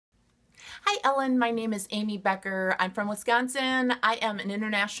Hi, Ellen. My name is Amy Becker. I'm from Wisconsin. I am an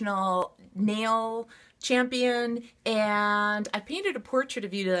international nail champion, and I painted a portrait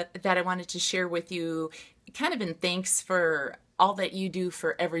of you that I wanted to share with you, kind of in thanks for all that you do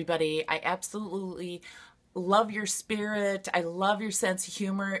for everybody. I absolutely love your spirit. I love your sense of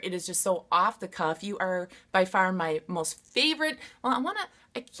humor. It is just so off the cuff. You are by far my most favorite. Well,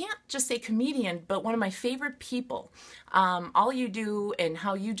 I can't just say comedian, but one of my favorite people. All you do and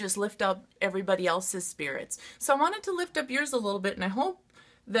how you just lift up everybody else's spirits. So I wanted to lift up yours a little bit, and I hope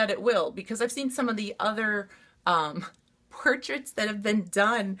that it will, because I've seen some of the other portraits that have been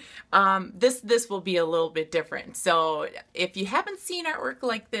done. This will be a little bit different. So if you haven't seen artwork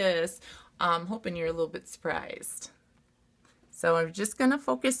like this, I'm hoping you're a little bit surprised. So I'm just going to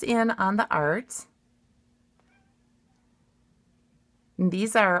focus in on the art. And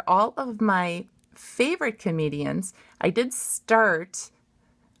these are all of my favorite comedians. I did start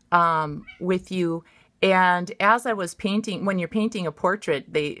with you, and as I was painting, when you're painting a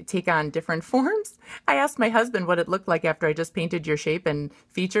portrait, they take on different forms. I asked my husband what it looked like after I just painted your shape and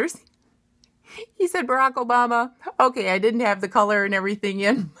features. He said Barack Obama. Okay, I didn't have the color and everything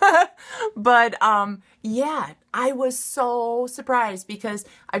in. But yeah, I was so surprised because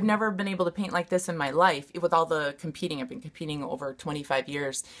I've never been able to paint like this in my life with all the competing. I've been competing over 25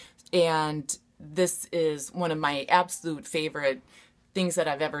 years. And this is one of my absolute favorite things that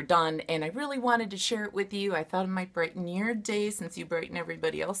I've ever done. And I really wanted to share it with you. I thought it might brighten your day since you brighten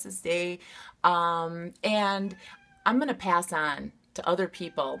everybody else's day. And I'm going to pass on to other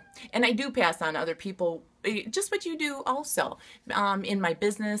people. And I do pass on to other people just what you do also. In my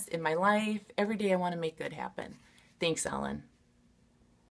business, in my life, every day I want to make good happen. Thanks, Ellen.